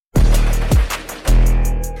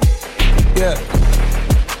Yeah.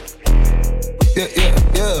 Yeah, yeah,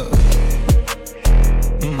 yeah.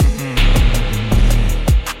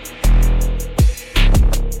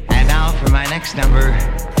 And now for my next number,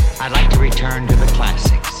 I'd like to return to the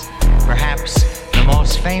classics. Perhaps the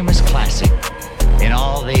most famous classic in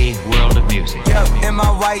all the world of music. Yeah, in my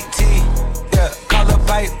white tee. Yeah, call the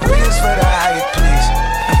pipe, please for the hype, please.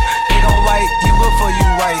 They gon' wipe you before you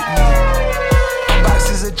wipe me.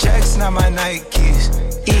 Boxes of checks, not my Nikes.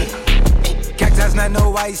 Cactus, not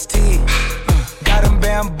no iced tea. Got them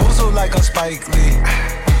bamboozled like on Spike Lee.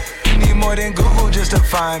 You need more than Google just to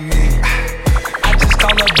find me. I just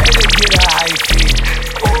call a bet to get a high fee.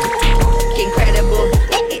 Incredible,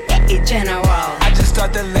 general. I just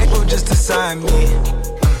start the label just to sign me.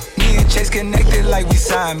 Me and Chase connected like we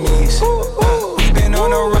Siamese. We been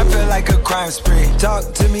on a run, feel like a crime spree.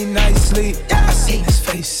 Talk to me nicely. I seen his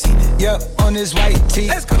face, seen it. Yup, on his white tee.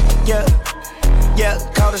 Let's go. Yeah. Yeah,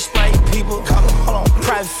 call the Sprite people. Call him, hold on.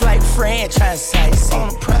 Private flight franchise sites. On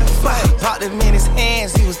a private flight. Popped him in his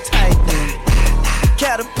hands, he was tight.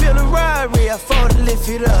 Caterpillar robbery, I fought to lift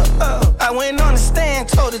it up. I went on the stand,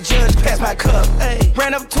 told the judge, pass my cup. Ay.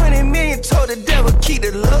 Ran up 20 million, told the devil, keep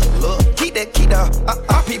the look. Keep the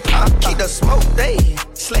RP pop, keep the smoke. They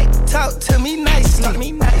slick, talk to me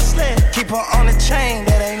nicely. Keep her on the chain,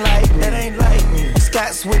 that ain't like me.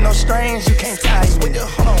 Scots with no strings, you can't tie me.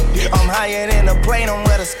 I'm higher than a plane on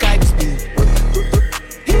where the Skypes be.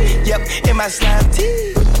 Yep, in my slime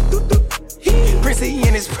tee. Princey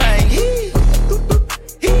in his prime,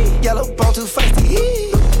 yellow bone too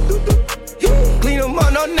feisty, clean them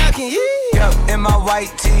up, no knocking, Yep, in my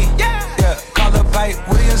white tee, yeah, call the pipe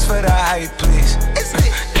Williams for the hype, please.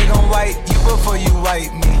 They gon' wipe you before you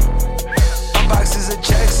wipe me. Boxes of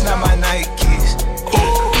checks, not my Nikes.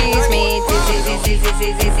 Excuse me,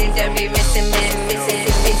 don't be missing,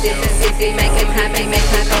 make it happen, make it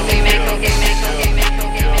happen,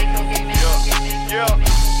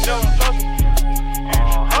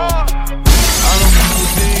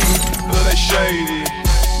 they shady,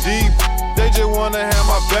 deep, they just wanna have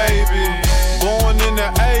my baby. Born in the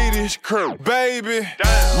 80s, Kurt, baby.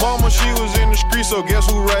 Mama, she was in the street, so guess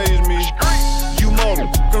who raised me? You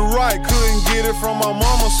motherfucking right, couldn't get it from my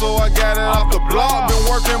mama, so I got it off the block. Been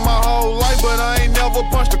working my whole life, but I ain't never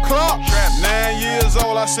punched a clock. 9 years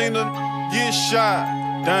old, I seen them get shot.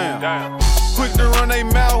 Damn. Quick to run they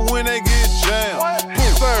mouth when they get jammed.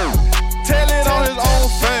 Tell it on his own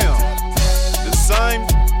fam. The same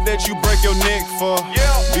that you break your neck for,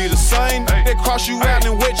 be the same that cross you out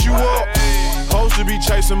and wet you up. Supposed to be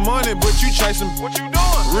chasing money, but you chasing what you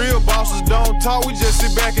doing? Real bosses don't talk, we just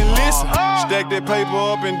sit back and listen. Stack that paper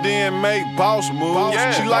up and then make boss moves.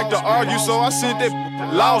 She like to argue, so I sent that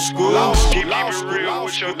law school. Keep it real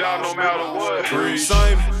with your dog no matter what.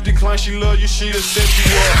 Same decline, she love you, she done set you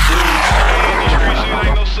up. In these streets, it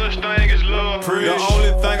ain't no such thing as love. The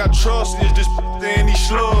only thing I trust is this and these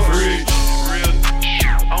slugs. Real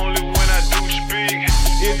only when I do speak.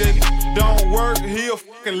 If that don't work, he'll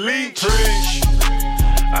fucking leech.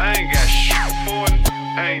 I ain't got shit for it.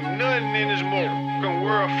 Ain't nothing in this motherfucking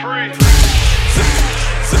world free. Get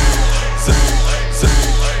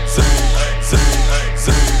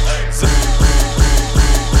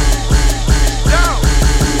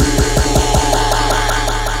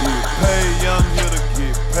paid, young hitter,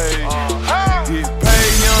 get paid. Get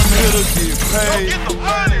paid, young hitter, get paid. Get the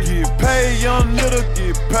money. Get paid, young hitter,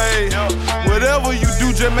 get paid. Whatever you do,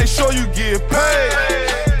 just make sure you get paid.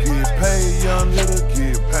 Get paid, young hitter,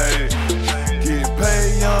 get paid. Get paid,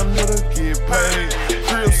 young hitter, get paid.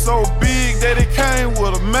 Crib so big that it came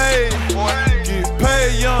with a maid. Get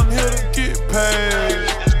paid, young hitter, get paid.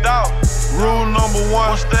 Rule number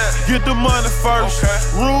one, get the money first.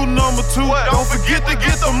 Rule number two, don't forget to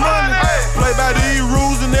get the money. Play by these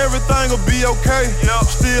rules and everything will be okay.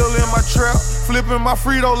 Still in my trap, flipping my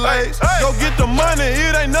Frito Lays. Go get the money,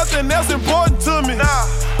 it ain't nothing else important to me.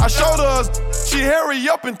 I showed her, she hurry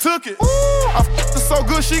up and took it. I f***ed her so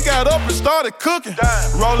good, she got up and started cooking.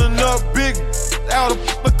 Rolling up big out of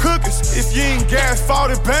the cookies. If you ain't gas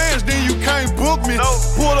 40 bands, then you can't book me.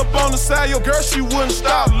 Pulled up on the side, your girl, she wouldn't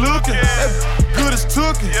stop looking. That good as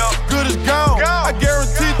took it, good as gone. I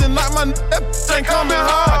guarantee tonight my that ain't coming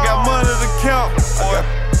home. I got money to count,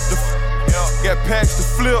 got packs to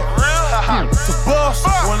flip, to bust.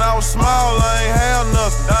 When I was small, I ain't had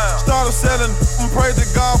nothing. Started selling and prayed to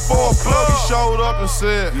God for a plug. He showed up and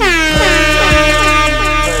said,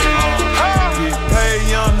 get paid,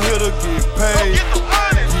 young hitter, get paid.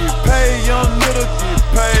 Get paid, young hitter, get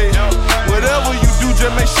paid. Whatever you do,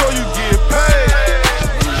 just make sure you get paid.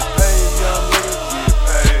 Get paid, young hitter, get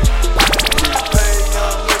paid. Get paid,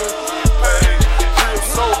 young hitter, get paid. Crib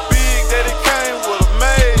so big that it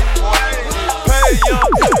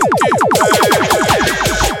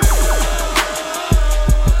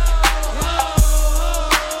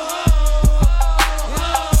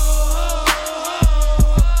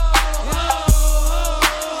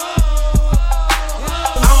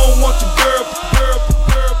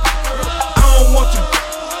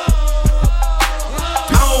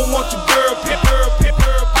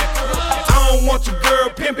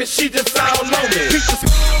pimpin', she just all on me. We just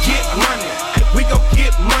get money, we gon'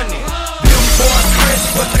 get money. Them boys fresh,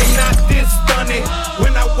 but they not this stunning.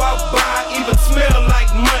 When I walk by, even smell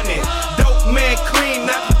like money. Dope man clean,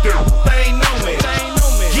 not the dirt thing on me.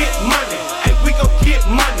 Get money, we gon' get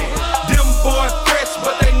money. Them boys fresh,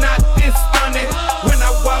 but they not this stunning. When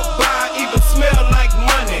I walk by, even smell like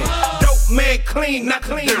money. Dope man clean, not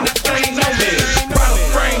clean, the thing on me. Problem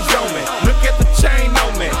frames on me, look at the chain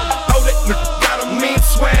on me. Oh, that got a mean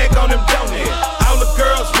swag on them, don't it? All the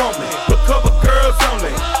girls want me, but cover girls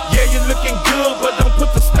only. Yeah, you looking good, but don't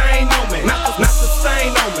put the stain on me. Not the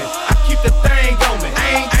stain on me. I keep the thing on me.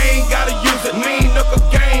 I ain't gotta use it. Mean knuckle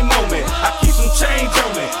game on me. I keep some change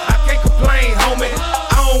on me. I can't complain, homie.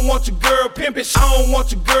 I don't want your girl pimpin'. I don't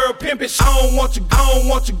want your girl pimpin'. I don't want your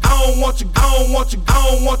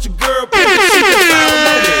girl pimpin'. She just all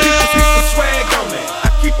on me. Keep the swag on me. I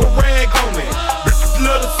keep a rag on me. Bitches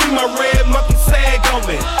love to see my red monkey sag on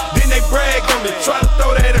me. Then they brag on me. Try to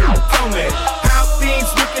throw that on me. How things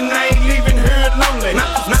looking, I ain't leaving her lonely.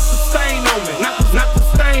 Not the stain on me. Not the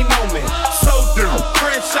stain on me. So dirty.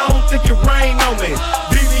 French, I don't think it rain on me.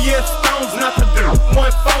 VVS stones, not the dirt.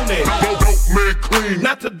 One phony. Dope man clean.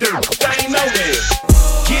 Not the dirt. Stain on me.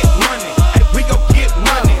 Get money. We gon' get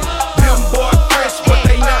money. Them boys fresh, but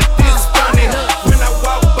they not this funny. When I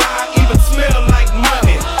walk by, even smell like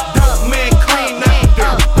money. Dope man clean, not the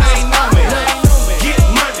dirt. Stain on me. Get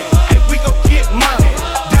money. We gon' get money.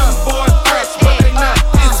 Them boys fresh, but they not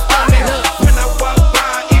this funny. When I walk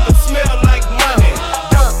by, even smell like money.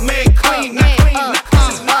 Dope man clean, not clean,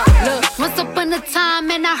 not clean. Look, once upon a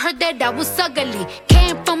time, and I heard that I was ugly.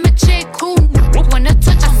 Came from a chick who wanna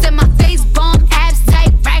touch. I said my face bomb, abs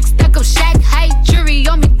tight, racks stuck up, shack height, jury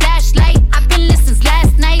on me, flashlight. I've been listening since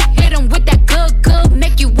last night. Hit 'em with that good,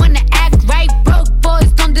 make you wanna act right. Broke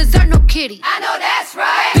boys don't deserve no kitty. I know that's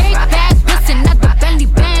right. Big bags, listen at the belly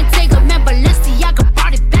band. Take a man, Balenciaga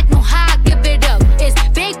brought it back. No how I give it up. It's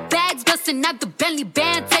big bags, bustin' out the belly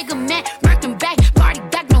band. Take a man, working back, party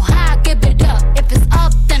back. No how I give it up. If it's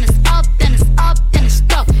up, then it's up, then it's up, then it's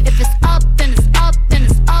stuck. If it's up, then it's up, then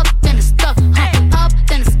it's up, then it's stuck. Up,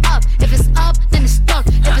 then it's up. If it's up, then it's stuck.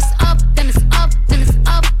 If it's up, then it's up, then it's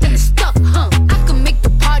up, then it's stuck. I can make the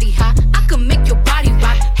party hot. I can make your body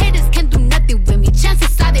rock. Haters can do nothing with me.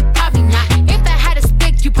 Chances are they probably not. If I had a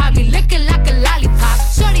stick, you probably lick it like a lollipop.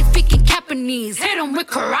 Shorty speaking Japanese, hit 'em with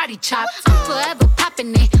karate chops. I'm forever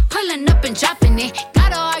popping it, pulling up and dropping it.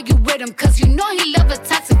 Gotta argue with him, cause you know he love a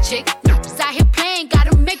toxic chick. Out here playing,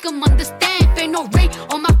 gotta make him understand. If ain't no ring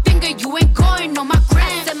on my finger, you ain't going on my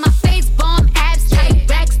gram. Said my face bomb, abs tight,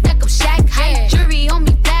 racks stuck up, shack height, jury on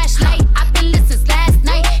me, flashlight. I've been listening since last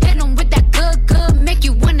night. Hit 'em with that good, make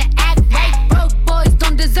you wanna act right. Broke boys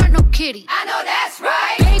don't deserve no kitty. I know that's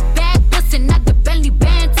right. Big bag, bustin' out the belly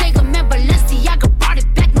band. Take a man, Balenciaga brought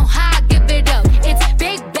it back. No how I give it up. It's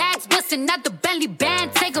big bags, bustin' out the belly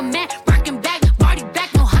band. Take a man, working back, party back.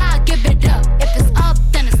 No how I give it up. If it's up,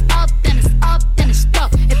 then it's up, then it's up, then it's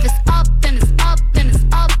stuck. If it's up, then it's up, then it's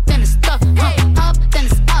up, then it's stuck. Up, then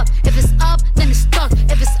it's up. If it's up, then it's stuck.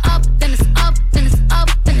 If it's up, then it's up, then it's up,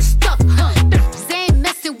 then it's stuck. They ain't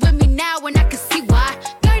messing with me now, and I can see why.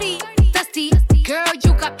 Dirty, dusty, girl,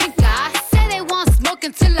 you got pink eye. Say they want smoke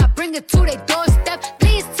until I bring it to their doorstep.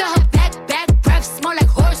 Please tell her back, breath smell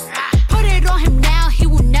like horse. Put it on him now, he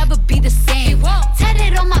will never be the same. Tat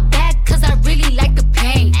it on my back, cause I really like the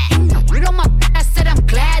pain. Read on my back, I said I'm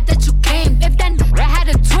glad that you came. If that nigga had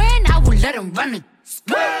a twin, I would let him run it.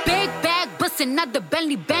 Big bag, bustin' out the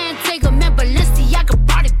belly band. Take a man, Balenciaga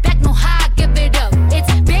brought it back. No how I give it up.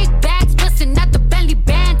 It's big bags, bustin' out the belly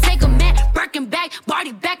band. Take a man, Birkin back,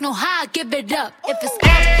 party back. No how I give it up. If it's up,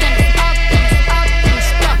 then it's up, then it's up, then it's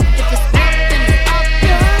stuck. If it's up, then it's up,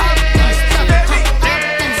 then it's up, then it's stuck. Up,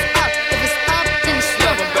 then it's up. If it's up, then it's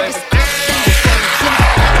stuck. If it's up, then it's up, then it's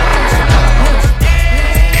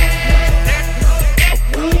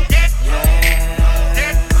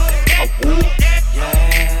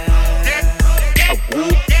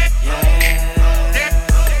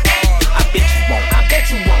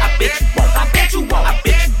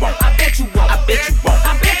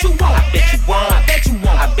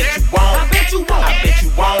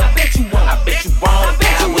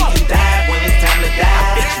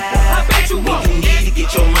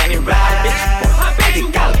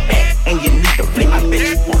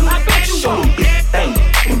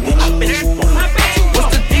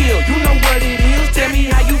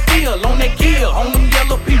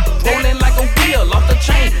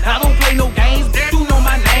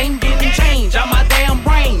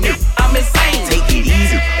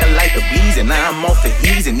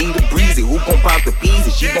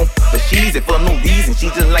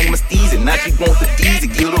easy,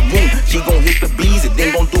 get a room. She gon' hit the bees, and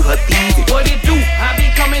then gon' do her easy. What it do? I be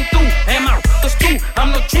coming through, and my is too.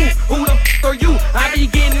 I'm the truth. Who the are you? I be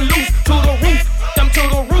getting loose to the roof. I'm to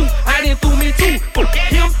the roof. I didn't do me too.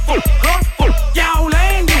 Him, her, y'all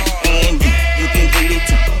ain't you. And you can get it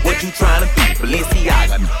too. What you tryna do?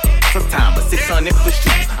 Balenciaga, sometime a 600 for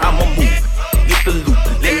shoes. I'ma move, get the loot.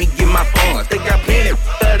 Let me get my funds. They got plenty,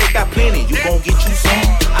 they got plenty. You gon' get you some?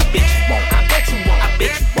 I bet you won't. I bet you won't. I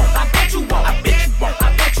bet you won't. I bet you won't. I bet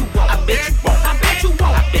you won't. I bet you won't. I bet you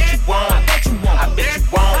won't. I bet you won't. I bet you won't. I bet you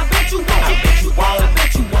won't. I bet you won't. I bet you won't. I bet you won't. I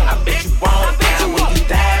bet you won't. I bet you won't. I bet you won't. When you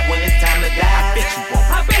die, when it's time to die, I bet you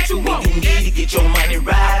won't. I bet you won't. When you need to get your money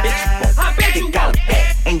right, I bet you won't. I bet you got a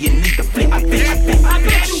back and you need to flip. I bet you won't. I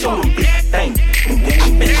bet you show them big thing. I bet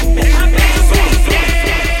you won't. I bet you won't.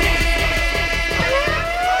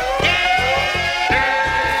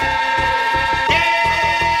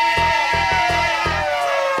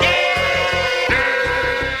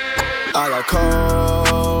 I got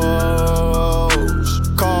calls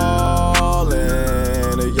calling,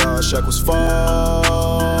 the yard shack was full.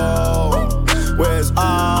 Where's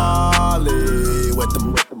Ollie with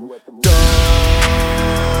them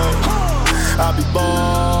dogs? I be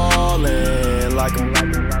ballin' like I'm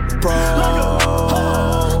pro.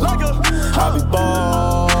 I be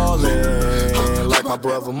ballin' like my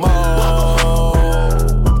brother Mo.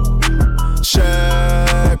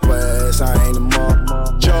 Check West, I ain't a mo.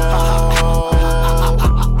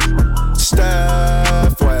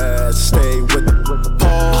 Steph West, stay with the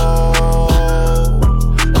pole.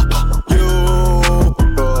 You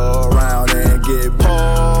go around and get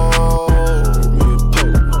pulled.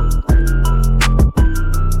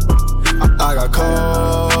 I got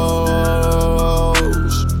calls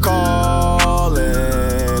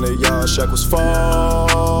calling, the yard shack was full.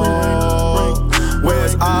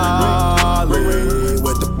 Where's Ollie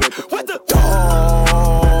with the dog?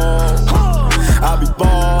 I be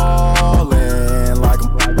ballin' like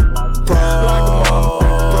I'm pro.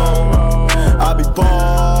 I be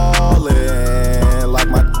ballin' like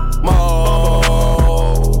my mo.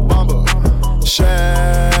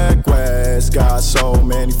 Shaq West got so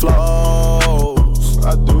many flows.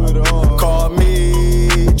 I do it all. Call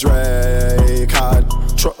me Drake.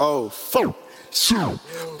 Oh, fuck.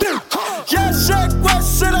 Yeah, Shaq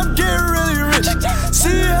West said I'm getting really rich.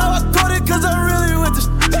 See how I caught it, cause I'm really with this.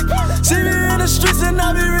 See me in the streets and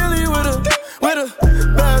I be really with a bad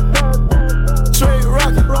straight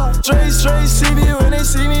rockin'. Straight see me when they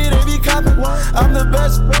see me, they be coppin'. I'm the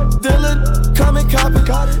best dealer, come and cop it.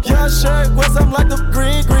 Yeah, Shaq West, I'm like the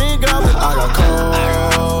green goblin. I got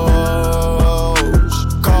calls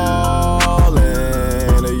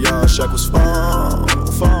calling, the yard shack was phone.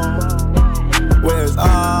 Where's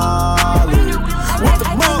Ollie with the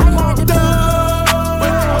mo?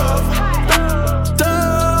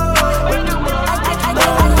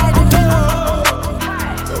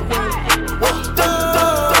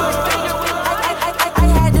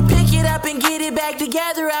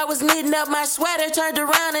 Up my sweater, turned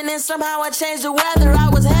around and then somehow I changed the weather. I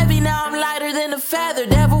was heavy, now I'm lighter than a feather.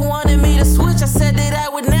 Devil wanted me to switch, I said that I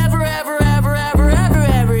would never, ever.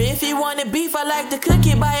 If he wanted beef, I like to cook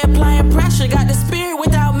it by applying pressure. Got the spirit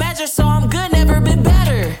without measure, so I'm good, never been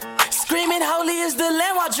better. Screaming holy is the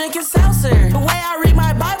Lamb while drinking seltzer. The way I read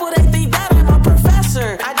my Bible, they think that I'm a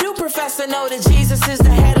professor. I do profess to know that Jesus is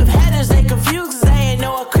the head of headers. They confused cause they ain't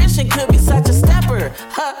know a Christian could be such a stepper.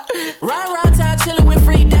 Run around town chillin' with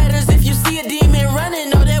free debtors. If you see a demon running,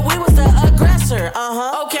 know that we was the aggressor.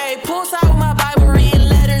 Okay, poolside with my Bible, reading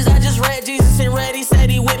letters. I just read Jesus and read, he said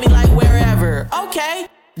he with me like wherever. Okay,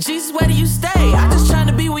 Jesus, where do you stay? I just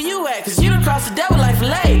tryna be where you at, cause you done crossed the devil like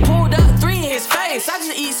filet. Pulled up 3 in his face. I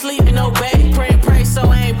just eat, sleep, and obey. Pray, so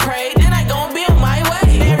I ain't prayed. Then I gon' be on my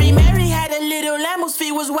way. Mary had a little lamb whose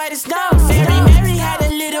feet was white as snow. Mary had a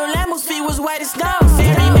little lamb whose feet was white as snow.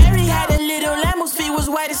 Mary had a little lamb whose feet was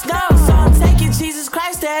white as snow. So I'm taking Jesus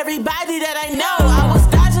Christ to everybody that I know. I was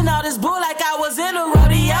dodging all this bull like I was in a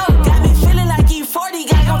rodeo. Got me feeling like E40,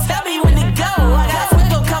 God gon' tell me when to go. I got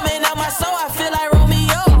fuego coming out my soul, I feel like Romeo.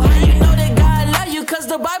 How you know that God love you? Cause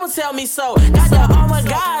the Bible tell me so. Got the armor of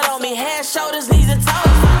God on me, head, shoulders, knees, and toes.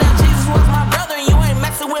 Found out Jesus was my brother, you ain't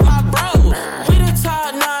messing with my bro. We done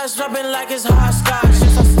taught Nas, dropping like it's hopscotch.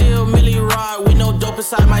 Since I'm still Millie Rod, with no dope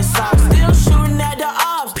inside my socks. Still shooting at the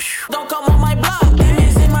ops, don't come on my block.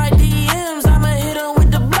 Demons in my DMs, I'ma hit them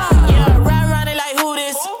with the block. Yeah, ride around it like who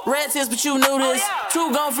this? Red tears, but you knew this.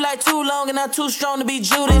 Too gone for like too long and I'm too strong to be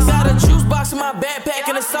Judas. Got a juice box in my backpack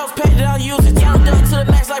and a sauce pack that I'll use it. Turned up to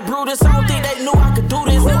the max like Brutus, I don't think they knew I could do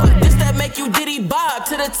this. This that make you diddy bob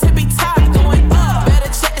to the tippy top, going up.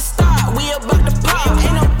 Better check the start, we about to pop.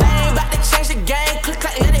 Ain't no thing about to change the game.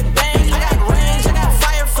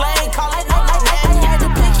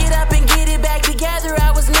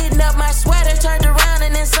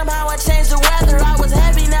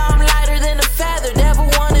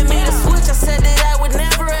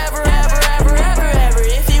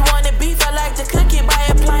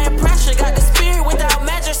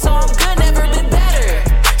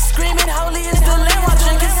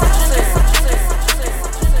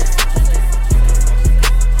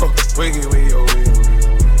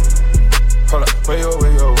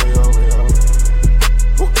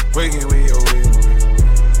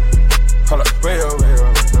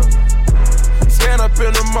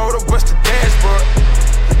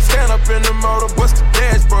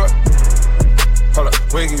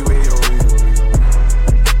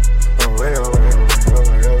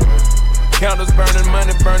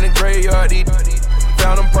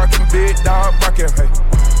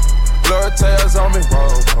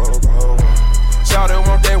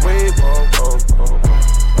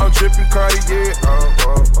 dripping Cartier,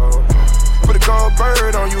 Put a gold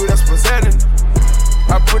bird on you, that's presenting.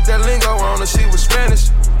 I put that lingo on her, she was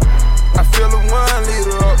Spanish. I fill a 1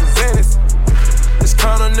 liter up with Venice. It's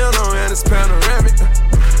continental and it's panoramic.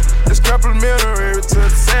 It's complimentary to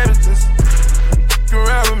the sandwiches. You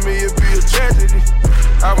around with me, it'd be a tragedy.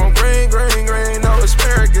 I want green, no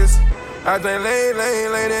asparagus. I think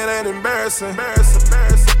lane, it ain't embarrassing.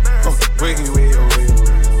 Oh, wiggy, wiggy, wiggy,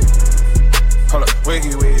 wiggy. Hold up,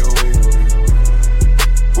 wiggy, wiggy, wiggy, wiggy.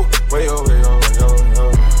 Way over,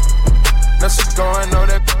 now she going, know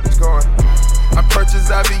that bitch going. I purchased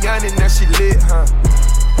Aviani, now she lit, huh?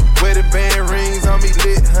 Wedding band rings on me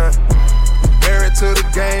lit, huh? Married to the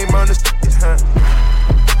game on the shit, huh?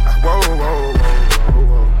 Whoa.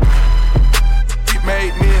 We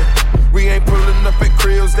made men. We ain't pulling up at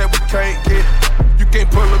cribs that we can't get. You can't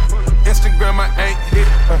pull up Instagram, I ain't hit.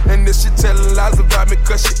 And this shit telling lies about me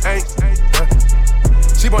cause she ain't.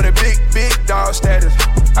 She wanted big dog status.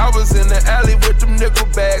 I was in the alley with them nickel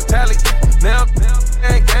bags tally. Now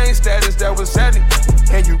I'm gang status, that was sadly.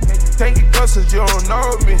 And you can't get close cause you don't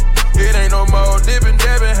know me. It ain't no more dipping,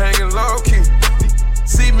 dabbing, hanging low key.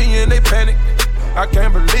 See me and they panic. I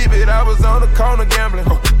can't believe it, I was on the corner gambling.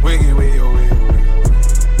 Oh, wiggy, wiggy, wiggy, wiggy.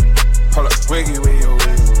 Hold up, wiggy, wiggy,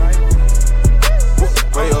 wiggy.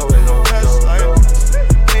 Way over,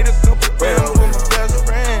 made a couple bills with my best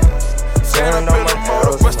friend. Said I'm on my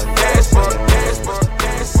toes, what's the dashboard?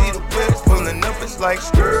 See the whip pulling up, it's like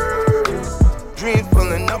skirt. Dreams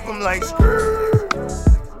pulling up, I'm like skirt.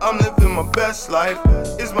 I'm living my best life.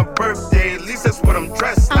 It's my birthday, at least that's what I'm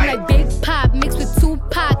dressed like. I'm like Big Pop mixed with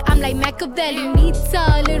Tupac. I'm like Machiavelli,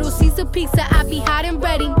 Nita, Little Caesar pizza. I be hot and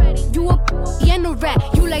ready. You a and a rat.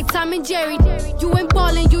 You like Tom and Jerry. You ain't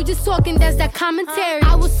ballin', you just talking. That's that commentary.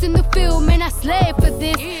 I was in the field, man, I slaved for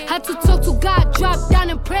this. Had to talk to God, drop down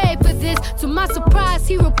and pray for this. To my surprise,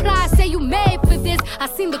 he replied, say you made for this. I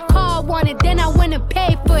seen the car, wanted, then I went and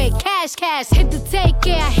paid for it. Cash, hit the take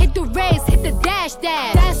care, I hit the race, hit the dash.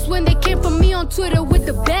 That's when they came for me on Twitter with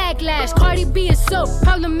the backlash. Cardi B is so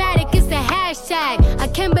problematic, it's the hashtag. I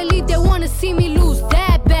can't believe they wanna see me lose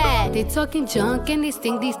that bad. They talking junk and they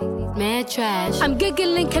think these mad trash. I'm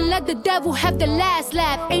giggling, can let the devil have the last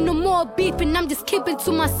laugh. Ain't no more beefing, I'm just keeping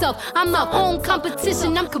to myself. I'm my own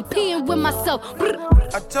competition, I'm competing with myself.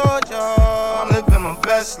 I told y'all, I'm living my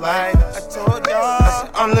best life. I told y'all,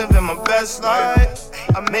 I'm living my best life.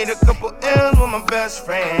 I made a couple L's with my best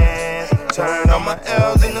friends. Turned all my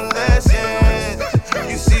L's into lessons.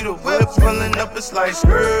 You see the whip pulling up, it's like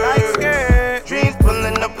skirt. Dreams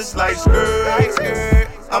pulling up, it's like skirt.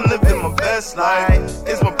 I'm living my best life.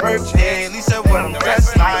 It's my birthday, at least that's what I'm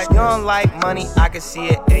dressed like. You don't like money, I can see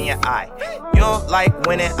it in your eye. You don't like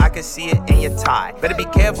winning, I can see it in your tie. Better be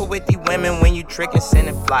careful with these women when you trick and send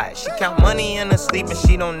and fly. She count money in her sleep and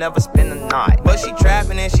she don't never spend the night. But she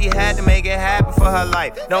trapping and she had to make it happen for her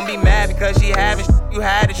life. Don't be mad because she having you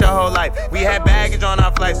had it your whole life. We had baggage on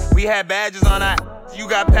our flights, we had badges on our. You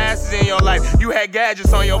got passes in your life, you had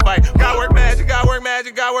gadgets on your bike. Got work magic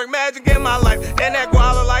in my life. And that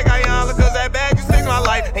guala like Ayala, cause that bag just fix my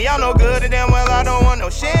life. And y'all know good and damn well I don't want no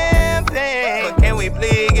champagne. But can we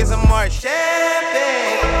please get some more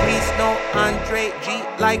champagne? Please no Andre, G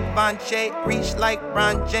like Bonche, reach like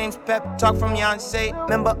Ron James, pep talk from Yonsei.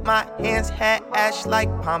 Remember my hands had ash like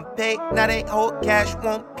Pompeii. Now they hold cash,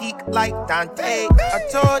 won't peak like Dante. I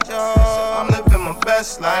told y'all, I'm living my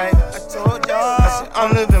best life. I told y'all,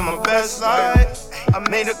 I'm living my best life. I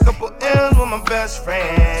made a couple L's with my best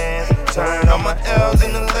friends. Turned all my L's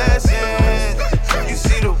into lessons. You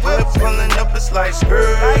see the whip pulling up, it's like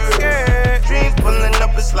skirt. Dreams pulling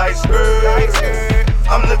up, it's like skirt.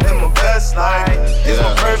 I'm living my best life. It's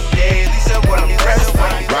my birthday, at least that's what I'm dressed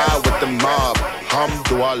like. Ride with the mob,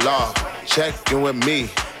 Alhamdulillah. Check in with me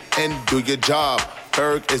and do your job.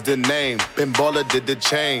 Berg is the name, Ben Baller did the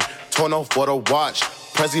chain. Torno for the watch.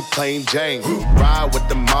 Prezi plain Jane, ride with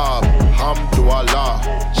the mob, Alhamdulillah.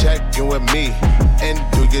 Check in with me and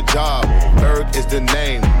do your job. Berg is the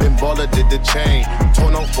name, Ben Baller did the chain.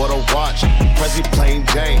 Torno for the watch, Prezi plain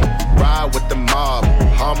Jane. Ride with the mob,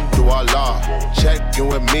 Alhamdulillah. Check in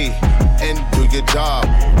with me and do your job.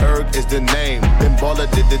 Berg is the name, Ben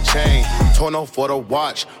Baller did the chain. Torno for the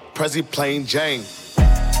watch, Prezi plain Jane.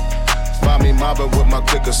 Find me mobbing with my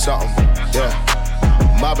click or something, yeah.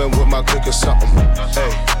 Mobbing with my click or something,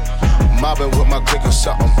 hey. Mobbing with my click or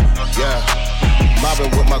something, yeah.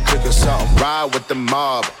 Mobbing with my click or something. Ride with the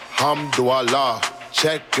mob, Alhamdulillah.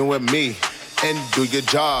 Check in with me and do your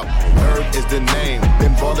job. Berg is the name,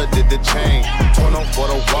 Ben Baller did the chain. Torno for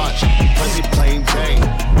the watch, Prezi plain Jane.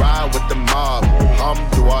 Ride with the mob,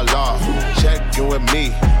 Alhamdulillah. Check in with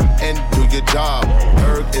me and do your your job.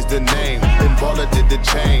 Berg is the name. Ben Baller did the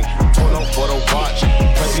chain. Torn off for the watch.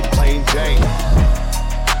 Prezi plain Jane.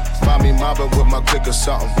 Find me mobbing with my click or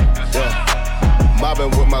something. Yeah.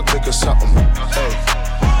 Mobbing with my click or something. Hey.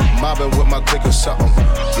 Mobbing with my click or something.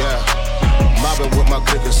 Yeah. Mobbing with my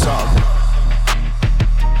click or something.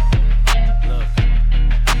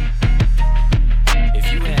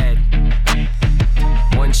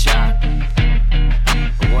 One shot,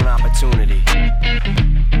 one opportunity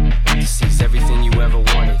to seize everything you ever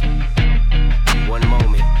wanted. One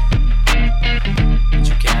moment that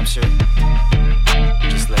you capture,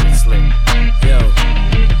 just let it slip. Yo,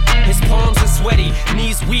 his palms are sweaty,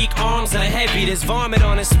 knees weak, arms are heavy. There's vomit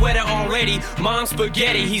on his sweater already. Mom's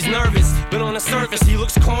spaghetti, he's nervous, but on the surface he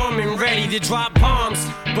looks calm and ready to drop bombs.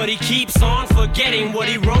 But he keeps on forgetting what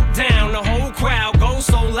he wrote down. The whole crowd goes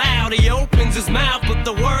so loud, he opens his mouth, but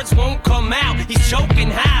the words won't come out. He's choking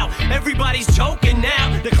how? Everybody's choking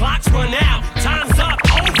now. The clock's run out, time's up,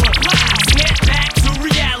 over, loud. Snap back to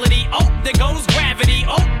reality. Oh, there goes gravity.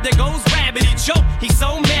 Oh, there goes rabbit. He choke. He's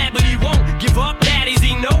so mad, but he won't give up. Daddies,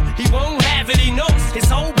 he know he won't have it. He knows his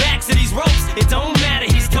whole back to these ropes. It don't matter,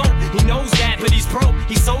 he's dope. He knows that, but he's broke.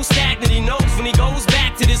 He's so stagnant. He knows when he goes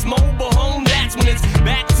back to this mobile home, that's when it's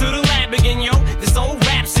back to the lab again, yo. This old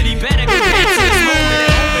rhapsody better go back to this moment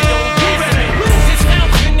and hope it don't do it. Lose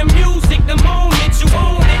yourself in the music, the moment you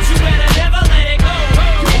own it, you better never let it go.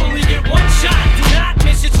 You only get one shot, do not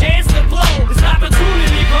miss your chance to blow. This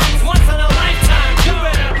opportunity comes once in a lifetime. You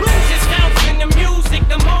better lose yourself in the music,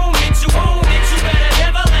 the moment you own it, you better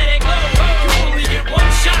never let it go. You only get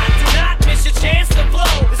one shot, do not miss your chance to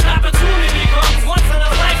blow. This opportunity comes once in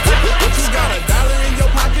a lifetime. What you got, $1 in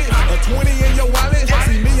your pocket, a 20 in your wallet?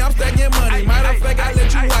 See me, I'm stacking money. Matter of fact, I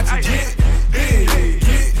let you watch it get big,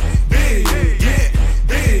 get big, get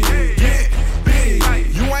big, get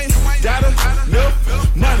big. You ain't got enough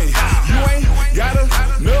money. You ain't got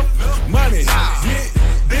enough money. Get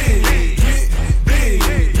big, get big,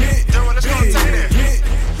 get big, get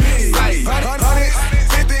big. Like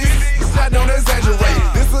 150, I don't exaggerate.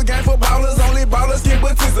 This a game for ballers, only ballers can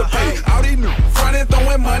participate. All these new frontin'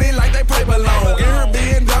 throwing money like they paper long. Here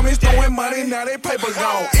being dummies throwing money, now they paper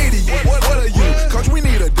gone. Idiot, what are you? Coach, we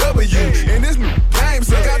need a W. In this new game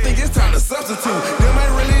suck, I think it's time to substitute. Them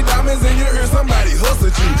ain't really diamonds in your ear, somebody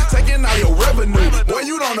hustled you. Taking all your revenue, boy,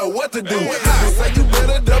 you don't know what to do. They say you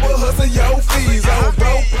better double hustle your fees. Oh,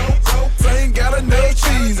 bro, ain't got enough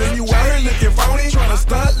cheese. And you out here looking phony, tryna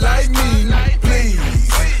stunt like me. Please,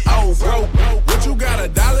 oh, bro, what you got,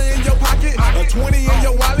 $1 in your pocket, a 20 in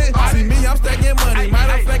your wallet? See me, I'm stacking money.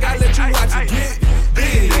 Matter of fact, I let you watch it get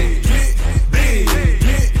big, get big,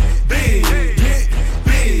 get big, get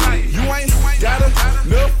big. You ain't got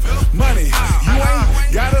enough money. You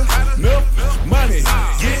ain't got enough money.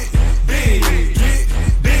 Get big, get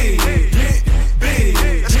big, get big.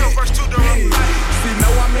 Let's go verse 2, big. See,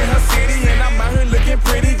 know I'm in her city and I'm out here looking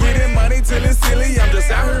pretty, getting money till it's silly. I'm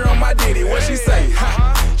just out here on my ditty. What she say?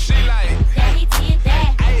 She like, yeah, he did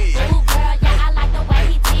that. Ooh, girl, yeah, I like the way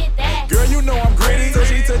he did that. Girl, you know I'm gritty.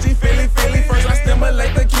 Touchy, feely. First I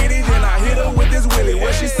stimulate the kitty, then I hit her with this willy.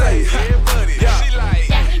 What she say? Yeah, she like,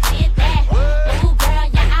 yeah, he did that. Ooh, girl,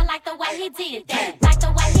 yeah, I like the way he did that. Like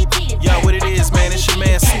the way he did that. Yo, what it is, man? It's your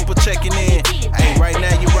man Super checking in. Hey, right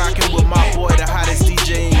now you rocking with my boy, the hottest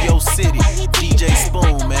DJ in your city, DJ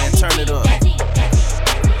Spoon, man. Turn it up.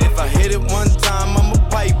 If I hit it one time, I'm a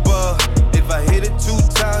piper. If I hit it 2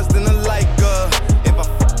 times, then I like her. If I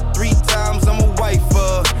 3 times, I'm a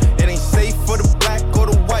wifer. It ain't safe for the black or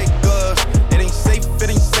the white girls. It ain't safe, it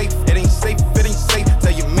ain't safe, it ain't safe, it ain't safe.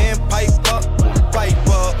 Tell your man pipe up.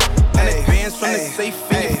 And it bands from the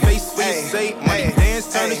safe in your face when you say money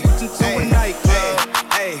dance, turn it into a nightclub.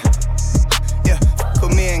 Yeah,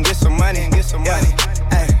 put me and get some money, get some money.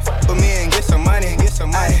 Ay, put me and get some money, get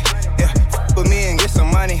some money. Yeah, put me and get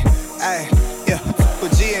some money. Ay, yeah,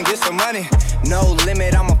 put G and get some money. No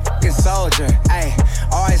limit, I'm a fucking soldier. Ay,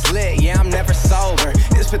 always lit, yeah, I'm never sober.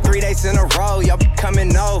 It's for 3 days in a row, y'all be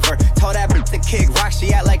coming over. Told that bitch to kick rock,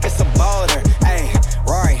 she act like it's a boulder. Ay,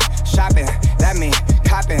 Rory, shopping, that mean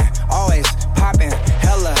copping, always popping,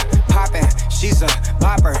 hella popping. She's a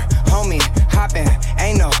bopper, homie, hopping,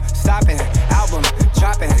 ain't no stopping. Album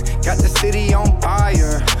dropping, got the city on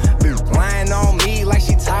fire. Bitch lying on me like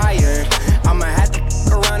she tired. I'ma have to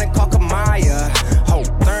around and call Kamaya. Ho,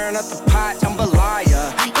 turn up the pot,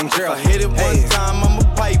 jambalaya. And girl, if I hit it one time, I'm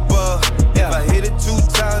a piper. Yeah. If I hit it 2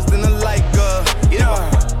 times, then I like her. Yeah.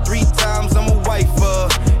 3 times, I'm a wifer.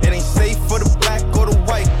 It ain't safe for the black or the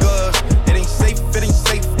white girls. It ain't safe, it ain't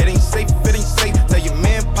safe, it ain't safe, it ain't safe. Tell your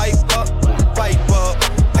man pipe up.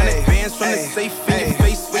 And it bands from the safe in your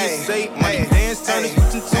face when you say money dance, turn it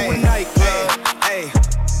into a nightclub.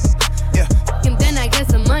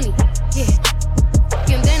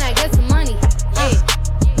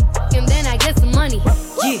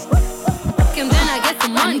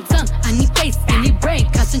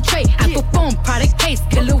 phone, product case,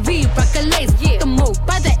 killer weed, rock a lace. Yeah. The move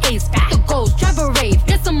by the ace, the goals, drive a rave.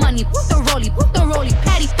 Get some money, put the rollie,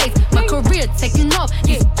 patty face. My career taking off,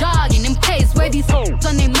 he's jogging in place. Where these hoes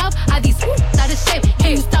on their mouth, are these out of shape?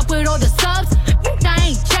 Can you stop with all the subs? I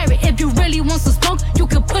ain't cherry. If you really want some smoke, you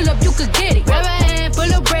can pull up, you could get it. Grab a hand,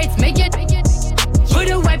 full of braids, make it. Put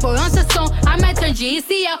a white boy on the song, I might turn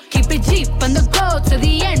GEC out. Keep it G, from the go to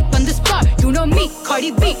the end, from the start. You know me,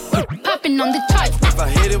 Cardi B, popping on the charts. If I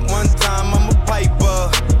hit it one time, I'm a piper.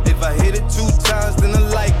 If I hit it 2 times, then I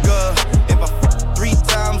like her. If I fuck 3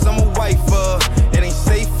 times, I'm a wifer. It ain't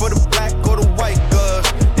safe for the black or the white girls.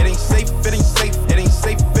 It ain't safe, it ain't safe, it ain't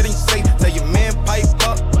safe, it ain't safe. Tell your man pipe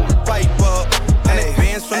up. And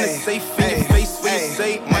advance from the safe in your face when you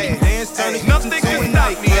say money dance, turn it nothing can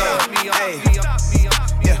stop me.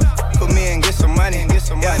 Yeah, put me and get some money, get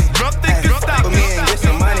some money. Nothing can stop me. Put me and get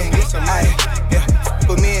some money, get some money. Yeah,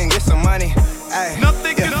 put me and get some money.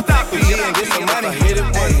 Nothing can stop me. Put me and get some money. If I hit it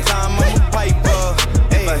one time, I'm a piper.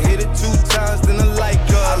 If I hit it 2 times, then I like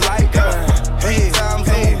her. I like her. 3 times,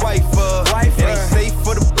 I'm a wifer. It ain't safe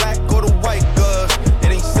for the black or the white girls.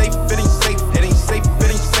 It ain't safe, it ain't safe, it ain't safe, it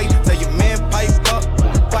ain't safe. Tell your man pipe up.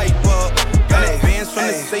 And advance from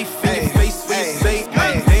the safe in your face when you say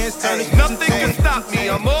money dance, turn it. Nothing can stop me.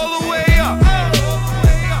 I'm all the way up.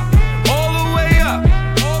 All the way up.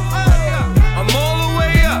 I'm all the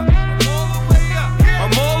way up.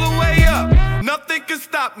 I'm all the way up. Nothing can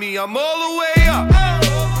stop me. I'm all the way up.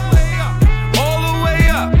 All the way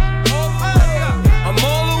up. I'm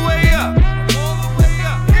all the way up.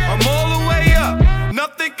 I'm all the way up.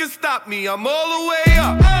 Nothing can stop me. I'm all the way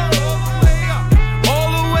up. All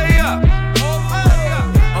the way up.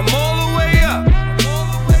 I'm all the way up.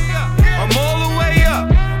 I'm all the way up.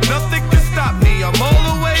 Nothing can stop me. I'm all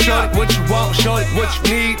the way up. Shorty, what you want? Shorty, what you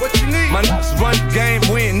need? My niggas run the game,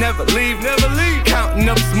 we ain't never leave. Counting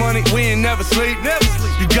up this money, we ain't never sleep.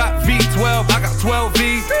 You got V12, I got 12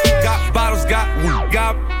 V's. Got bottles, got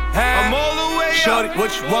I'm all the way up. Shorty,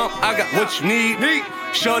 what you want? I got what you need.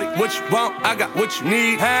 Shorty, what you want? I got what you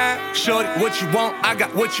need. Shorty, what you want? I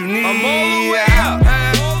got what you need. I'm all the way up.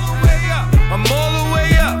 I'm all the way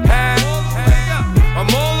up. I'm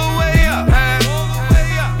all the way up.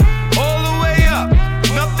 All the way up.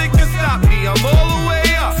 Nothing can stop me. I'm all the way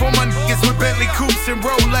up. For my niggas with Bentley coupes and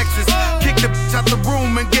Rolexes, kicked the bitch out the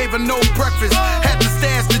room and gave her no breakfast. Had to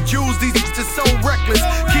stash the jewels, these bitches so reckless.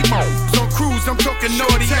 Keep my on cruise, I'm talking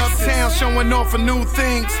naughty uptown, showing off for new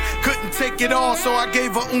things. Couldn't take it all, so I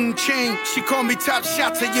gave her chain. She called me top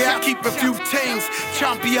shotter, yeah, I keep a few tings.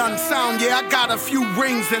 Champion sound, yeah, I got a few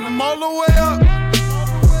rings, and I'm all the way up.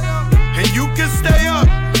 And you can stay up.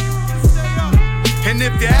 And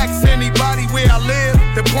if you ask anybody where I live,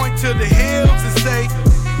 they point to the hills and say,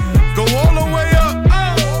 go all the way up.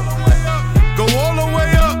 Go all the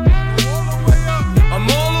way up. I'm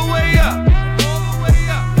all the way up.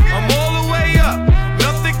 I'm all the way up.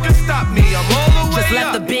 Nothing can stop me. I'm all the way up. Just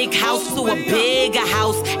left the big house to a bigger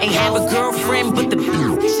house. Ain't have a girlfriend, but the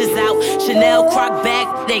bitch is out. Chanel croc bag,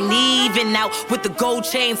 they ain't even out. With the gold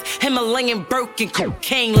chains, Himalayan Birkin,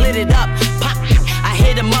 cocaine lit it up. Pop, I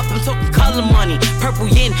hit him up, I'm talking color money. Purple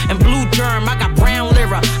yin and blue germ, I got brown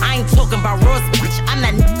lira. I ain't talking about Ross, bitch, I'm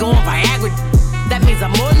not going Viagra. That means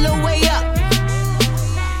I'm all the way up.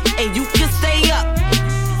 And you can stay up.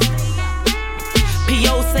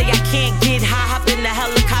 P.O. say I can't get high, hop in the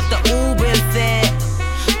helicopter, Uber and said,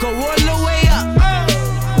 go all the way up.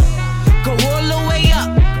 Go all the way up.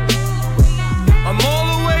 I'm all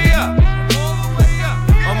the way up.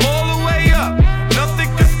 I'm all the way up. Nothing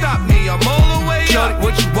can stop me. I'm all the way up. Shorty,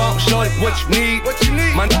 what you want? Shorty, what you need?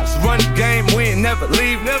 My niggas run the game, we ain't never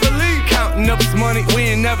leave. Counting up this money,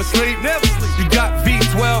 we ain't never sleep. You got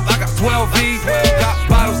V12, I got 12 V's. Got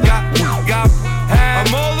bottles, got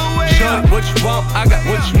I'm all the way Shorty, what you want? I got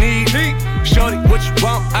what you need. Shorty, what you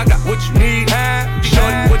want? I got what you need.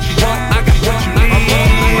 Shorty, what you want? I got what you need. I'm all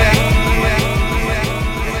the way up.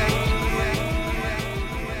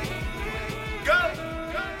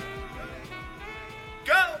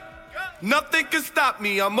 Nothing can stop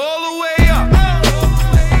me. I'm all the way up.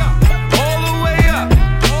 All the way up.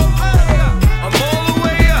 I'm all the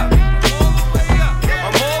way up.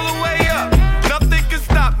 I'm all the way up. Nothing can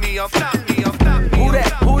stop me. I'm stop me. I'm stop me. Who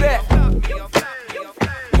that? Who that?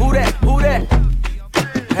 Who that? Who that?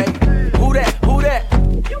 Hey. Who that? Who that?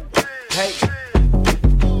 Hey.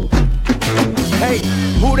 Hey.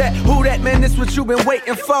 Who that? Who that? Man, this what you been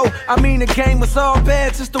waiting for. I I mean, the game was all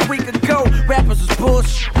bad just a week ago. Rappers was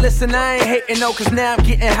bullshit. Listen, I ain't hating no, cause now I'm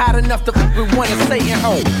getting hot enough to fuck with one and Satan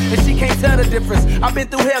hoe. And she can't tell the difference. I've been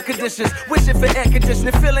through hell conditions, wishing for air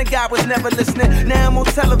conditioning, feeling God was never listening. Now I'm on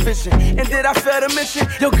television, and did I fail the mission?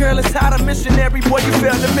 Your girl is hot, a missionary, boy, you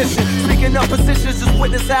failed the mission. Speaking of positions, just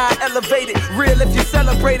witness how I elevated. Real if you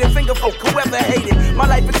celebrate it, finger folk, whoever hated. My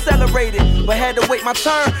life accelerated, but had to wait my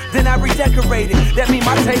turn, then I redecorated. That mean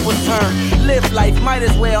my tables turn. Live life, might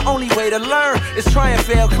as well, only way to learn is try and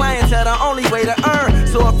fail. Clientele, the only way to earn.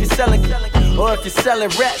 So if you're selling, or if you're selling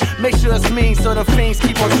rap, make sure it's mean so the fiends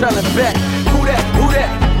keep on trailing back. Who that,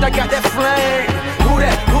 I got that flame. Who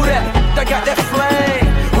that, I got that flame.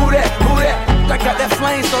 Who that, I got that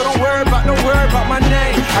flame. So don't worry about my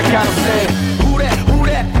name. I gotta say, who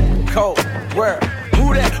that, cold word.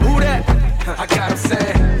 Who that, I gotta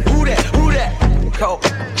say, who that, cold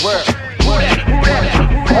word. Who that,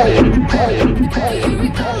 Do you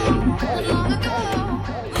recall not long ago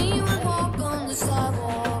when you would walk on the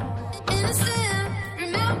sidewalk? Innocent,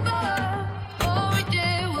 remember, all we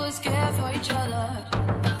did was care for each other.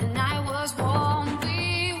 The night was warm,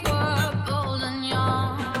 we were bold and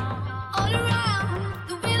young. All around,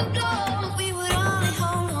 the wind blows, we would only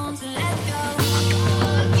hold on to let go.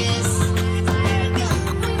 A kiss, fire gun,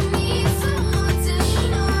 we need someone to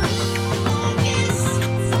lean on. A kiss,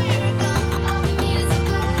 fire gun, all we need is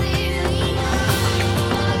somebody to lean on.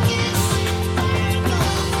 A kiss, fire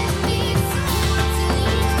gun, we need someone to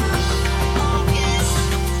lean on. A kiss,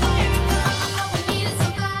 fire gun, all we need is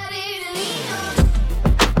somebody to lean on.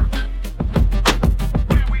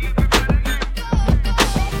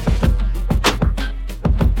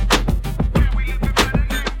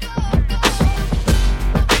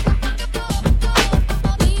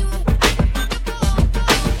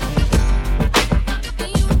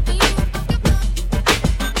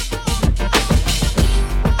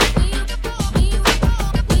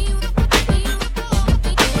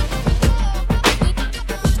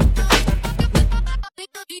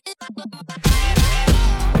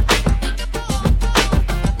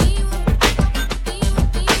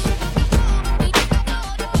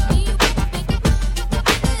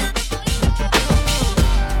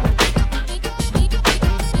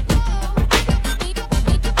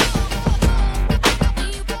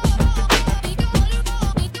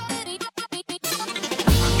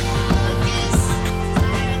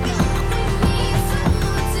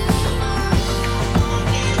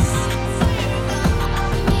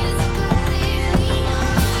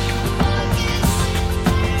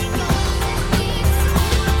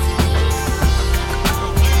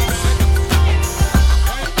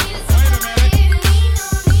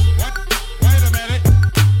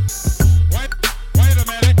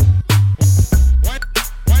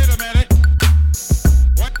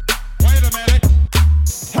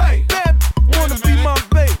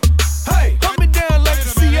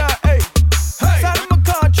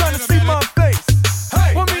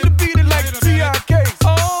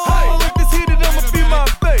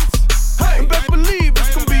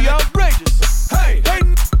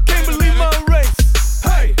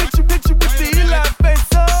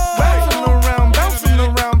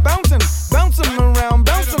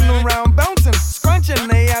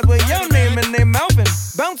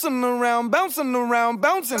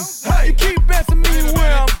 Bouncing. Hey, you keep asking me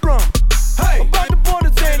where I'm from. Hey, about the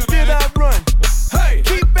borders and did I run? Hey,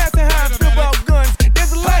 keep asking how I feel about guns.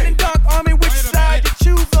 There's a light and dark army, which side you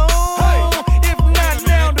choose on? Hey, if not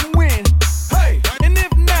now, then when? Hey, and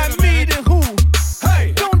if not me, then who?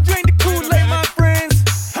 Hey, don't drink the Kool-Aid, my friends.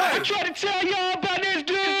 Hey, I try to tell y'all about this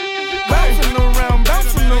dude. Bouncing around,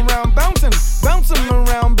 bouncing, bouncing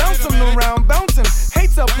around, bouncing.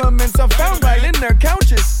 Hate supplements are found right in their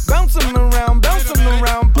couches. Bouncing around, bouncing.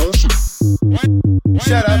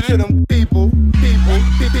 Shout out to them people.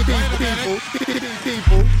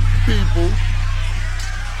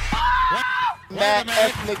 Mad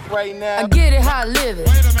ethnic right now. I get it how I live it.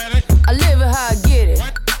 I live it how I get it.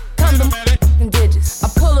 Come to digits. I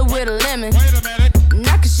pull it with a lemon.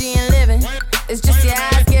 Not cause she ain't living. It's just your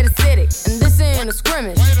eyes get acidic. And this ain't a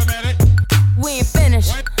scrimmage. We ain't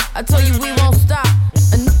finished. I told you we won't stop.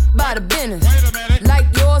 By the business. Like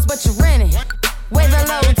yours, but you're renting. Way the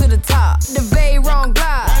low to the top. The very wrong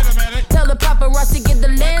glide. Tell the paparazzi get the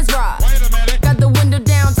lens right. Got the window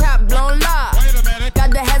down, top blown live.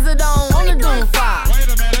 Got the hazard on the doom fire.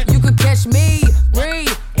 You could catch me,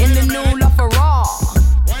 breathe in the new LaFerrari.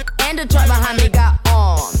 And the truck behind me got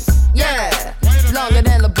arms. Yeah, longer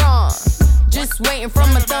than LeBron. Just waiting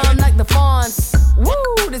from my thumb like the fawns.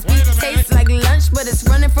 Woo, this beat tastes like lunch, but it's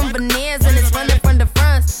running from veneers and it's running from the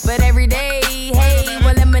fronts. But every day, hey,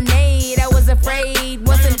 well, lemonade, I was afraid,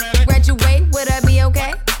 wasn't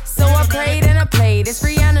need. It's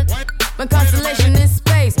Rihanna, my constellation in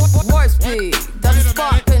space. Warp speed, though the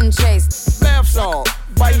spark couldn't chase. Bath salt,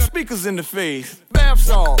 biting speakers in the face. Bath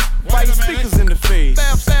salt, biting speakers in the face.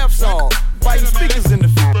 Bath salt, biting speakers in the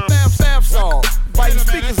face. Bath salt, biting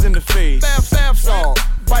speakers in the face. Bath salt,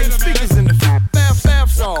 biting speakers in the face. Bath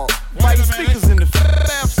salt, biting speakers in the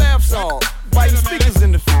face. Bath salt, biting speakers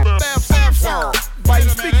in the face. Bath salt, biting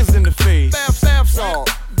speakers in the face. Bath salt,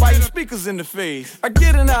 biting speakers in the face. I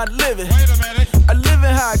get it, I live it. I live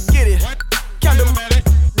it how I get it. Count the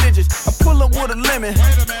digits. I pull up with a lemon.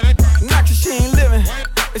 Knock your she ain't living.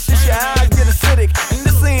 It's just your eyes get acidic. And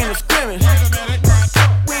this ain't a scrimmage.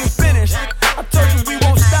 We ain't finished. I told you we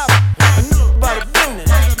won't stop. I knew about a business.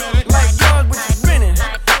 Like yours, but you grinning.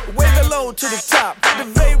 Wave the low to the top. The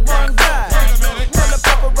vape run dry. Tell the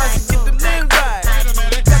paparazzi get the lens right.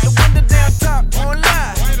 Got the window down top on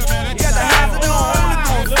live. Got the highs and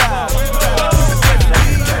on style.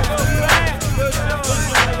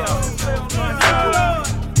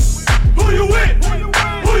 Who you with?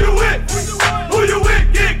 Who you with? Who you with?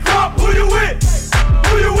 Get crunk. Who you with?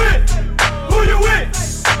 Who you with? Who you with?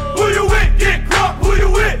 Who you with? Get crunk. Who you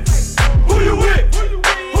with? Who you with?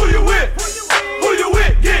 Who you with? Who you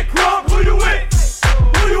with? Get crunk. Who you with?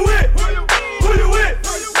 Who you with? Who you with?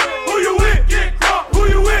 Who you with? Get crunk. Who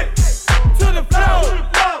you with? To the flow.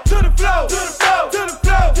 To the flow. To the flow. To the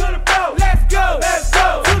flow. To the flow. Let's go. Let's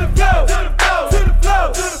go. To the flow. To the flow. To the flow.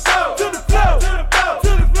 To the flow. To the flow. To the flow. To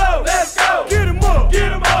the flow. Let's go. Get 'em up.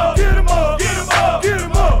 Get 'em up. Get 'em up. Get 'em up. Get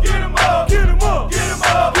 'em up. Get 'em up. Get 'em up. Get 'em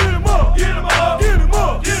up. Get 'em up. Get 'em up. Get 'em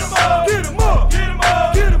up. Get 'em up. Get 'em up. Get 'em up. Get 'em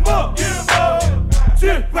up. Get 'em up.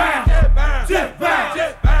 Just bounce. Just bounce.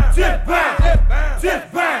 Just bounce.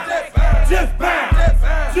 Just bounce. Just bounce.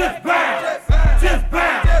 Just bounce. Just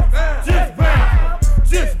bounce. Just bounce.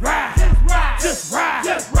 Just ride. Just ride. Just ride.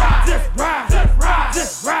 Just ride. Just ride.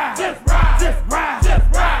 Just ride. Just ride. Just ride. Just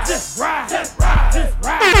ride. Just ride. Just ride. Just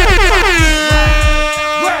ride.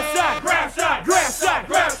 Grab shot. Grab shot. Grab shot.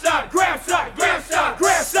 Grab shot. Grab shot. Grab shot.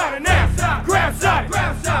 Grab shot. And now. Grab shot.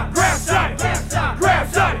 Grab shot. Grab shot. Grab shot.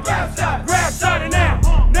 Grab shot. Grab shot. Grab shot. And now.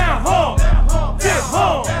 Now home. Just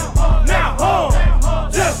home. Now home.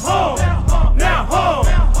 Just home. Now home.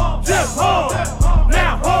 Just home.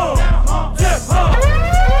 Now home. Just home.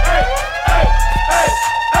 Hey, hey, hey,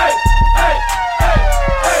 hey, hey, hey,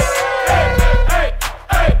 hey, hey, hey,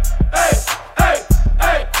 hey, hey, hey,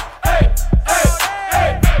 hey,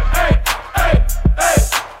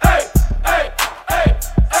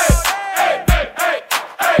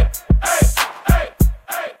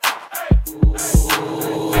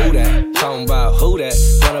 Who that? Talking about who that?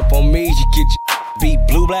 Run up on me, you get your beat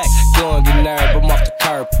blue black. Go and get nerve, I'm off the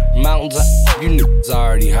curb. Mountains, you niggas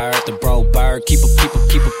already heard. The bro bird, keep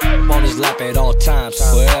on his lap at all times.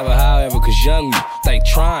 Wherever, however, cause young they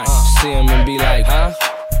trying. See him and be like, huh?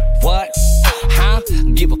 What? Huh?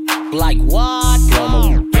 Give a like what? Blow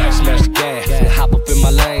my gas, smash the gas. Hop up in my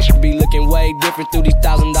lane, should be looking way different through these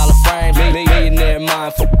 $1,000 frames. Millionaire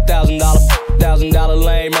mind for $1,000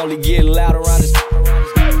 lame. Only get loud around this.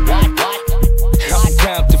 I'm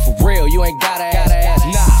Compton for real, you ain't gotta ask.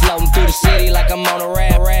 Nah, floating through the city like I'm on a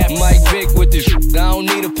rap. Mike Vick with this, I don't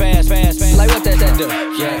need a pass. Like what that do?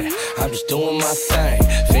 Yeah, I'm just doing my thing.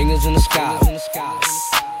 Fingers in the sky.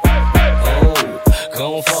 Oh,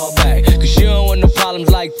 gon' fall back. Cause you don't want no problems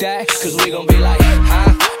like that. Cause we gon' be like,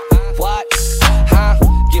 huh? What? Huh?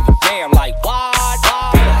 Give a damn like what?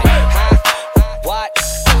 Be like, huh? What?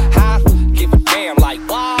 Huh? Give a damn like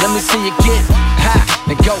what? Let me see you get high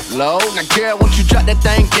and go low. Now girl, won't you drop that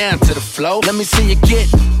thing down to the floor? Let me see you get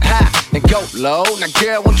high and go low. Now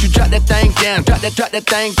girl, won't you drop that thing down? Drop that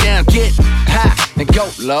thing down. Get high and go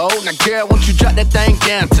low. Now girl, won't you drop that thing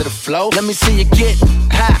down to the floor? Let me see you get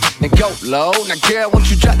high and go low. Now girl, won't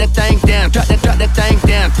you drop that thing down? Drop that thing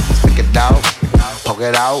down. Stick it out, poke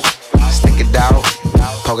it out, stick it out,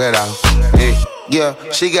 poke it out. Yeah,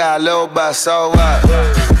 she got a little butt, so what?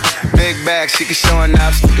 Big bag, she can show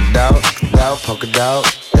enough. Stick it out, poke it out,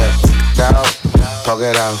 yeah, stick it out, poke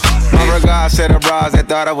it out. My regards to the bras that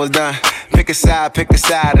thought I was done. Pick a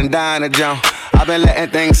side, and dine a jump. I've been letting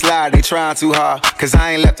things slide, they trying too hard. Cause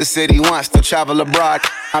I ain't left the city once, still travel abroad.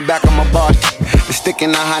 I'm back on my bar. The stick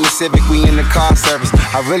in the Honda Civic, we in the car service.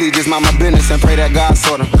 I really just mind my business and pray that God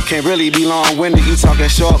sort 'em. Can't really be long-winded, you talking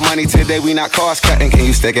short money today, we not cost cutting. Can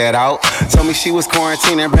you stick it out? Told me she was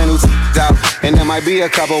quarantining, brand new out. And there might be a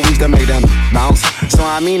couple weeks to make them bounce. So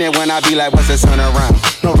I mean it when I be like, what's the turn around?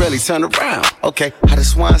 No, really, turn around. Okay, I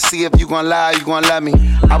just wanna see if you gon' lie, you gon' love me.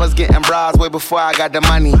 I was getting bras way before I got the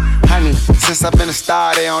money. Honey, since I've been a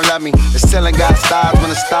star, they don't love me. The ceiling got stars when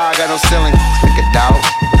the star got no ceiling. Stick it out,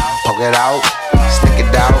 poke it out, stick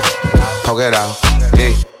it out, poke it out.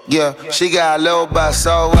 Hey, yeah, she got a little butt,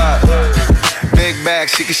 so what? Big bag,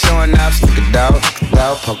 she can showin' up. Stick it out,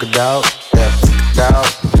 poke it out, yeah, stick it out,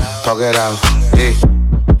 poke it out, yeah.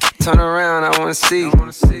 Turn around, I wanna see.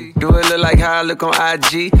 Do it look like how I look on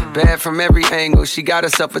IG? Bad from every angle. She got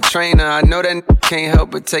herself a trainer. I know that can't help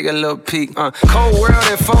but take a little peek. Cold World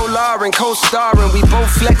and Faux Lauren, co-starring. We both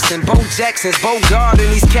flexing, Bo Jackson's, Bo Garden.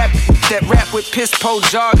 These cat that rap with piss po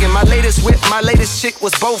jargon. My latest whip, my latest chick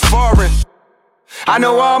was both foreign. I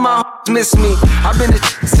know all my miss me. I've been a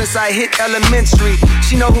since I hit elementary.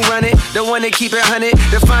 She know who run it, the one that keep it 100.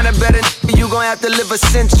 To find a better you gon' have to live a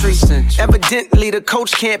century. Evidently the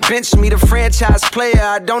coach can't bench me. The franchise player,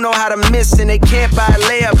 I don't know how to miss, and they can't buy a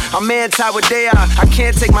layup. I'm anti-Wadea. I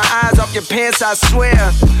can't take my eyes off your pants, I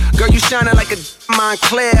swear. Girl, you shining like a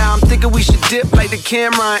Montclair. I'm thinking we should dip like the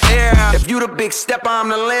camera in air. If you the big stepper, I'm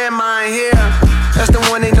the landmine here. That's the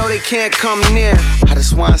one they know they can't come near. I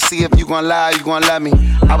just wanna see if you gon' lie, you gon' love me.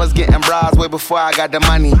 I was getting bras way before I got the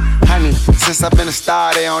money. Honey, since I've been a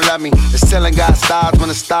star, they don't love me. The ceiling got stars when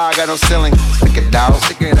the star got no ceiling. Stick it out,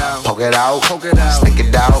 poke it out, stick it out,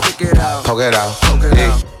 poke it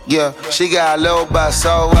out. Yeah, she got a little butt,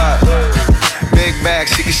 so what? Big bag,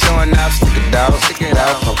 she can showin' up. Stick it out,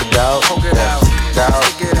 poke it out, stick it out,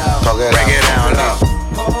 poke it out. Break it down, low.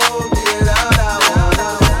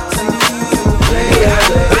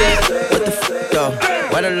 What the f*** though?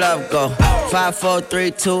 Where the love go? 5, 4,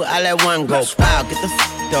 3, 2, I let one go. Wow, get the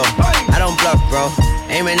f*** though. I don't bluff, bro.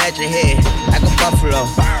 Aiming at your head like a buffalo.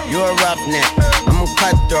 You a roughneck, I'm a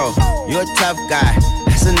cutthroat. You a tough guy,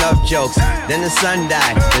 that's enough jokes. Then the sun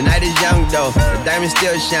died, the night is young though. The diamond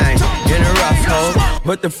still shine in a rough hole.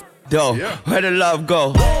 What the f*** though? Where the love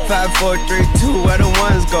go? 5, 4, 3, 2, where the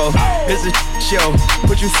ones go? It's a show,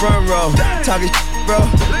 put you front row. Talking bro,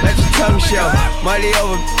 let your tongue show. Money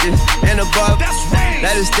over bitches and above.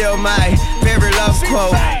 That is still my favorite love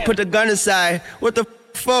quote. Put the gun aside, what the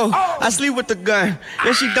for? I sleep with the gun,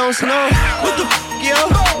 and she don't snow. What the yo?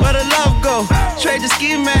 Where the love go? Trade the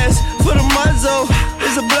ski mask for the muzzle.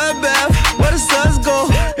 It's a bloodbath, where the suns go?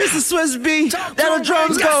 It's a Swiss beat, that'll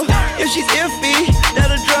drums go. If she's iffy,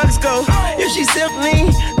 that'll drugs go. If she's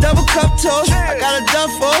simply double cup toast, I got a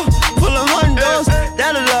duffel full of hundos.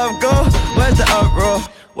 That'll love go. Where's the uproar?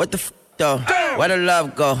 What the f*** though? Where the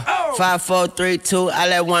love go? 5, 4, 3, 2, I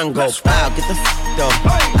let one go. Wow, get the f*** though.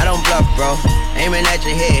 I don't bluff, bro. Aiming at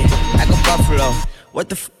your head like a buffalo. What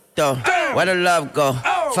the f*** though? Where the love go?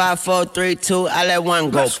 5, 4, 3, 2, I let one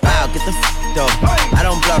go. Wow, get the f*** though. I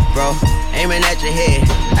don't bluff, bro. Aiming at your head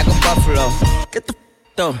like a buffalo. Get the f***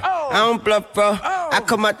 though. I don't bluff, bro. I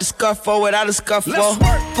come out the scuffle without a scuffle.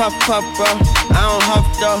 Puff, puff, bro. I don't huff,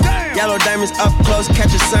 though. Yellow diamonds up close,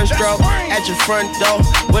 catch a sunstroke. At your front door,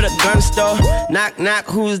 with a gun store. Knock, knock,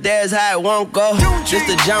 who's there's how it won't go. Just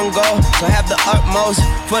the jungle, so have the utmost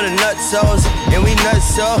for the nutsos. And we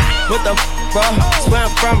nuts so, what the bro? Where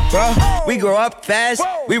I'm from, bro. We grow up fast,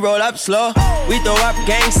 we roll up slow. We throw up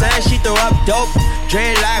gang signs, she throw up dope.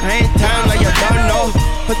 Dreadlock, hang time like you don't know.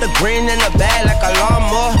 Put the green in the bag like a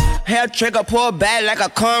lawnmower. Hair trigger, pull back like a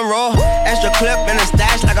cornrow. Extra clip in the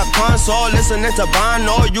stash like a console. Listening to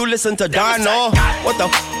Bono, you listen to Dono. What the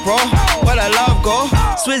bro? Where the love go?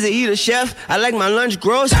 Swizzy, he the chef, I like my lunch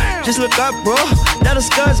gross. Just look up, bro, that the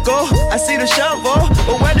scuds go. I see the shovel,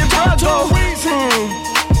 but where did bro go?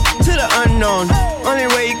 To the unknown. Only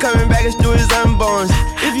way he coming back is through his unborns.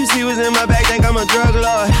 If you see what's in my bag, think I'm a drug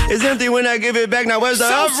lord. It's empty when I give it back, now where's the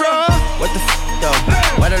uproar? What the f***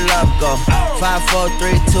 though? Where the love go? 5, 4,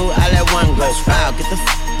 3, 2, I let one go. Wow, get the f***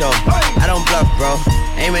 though. I don't bluff, bro.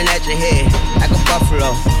 Aiming at your head like a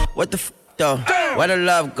buffalo. What the f*** though? Where the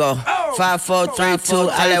love go? 5, 4, 3, 2,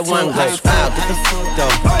 I let one go. Wow, get the f***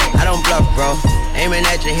 though. I don't bluff, bro. Aiming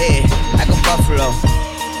at your head like a buffalo.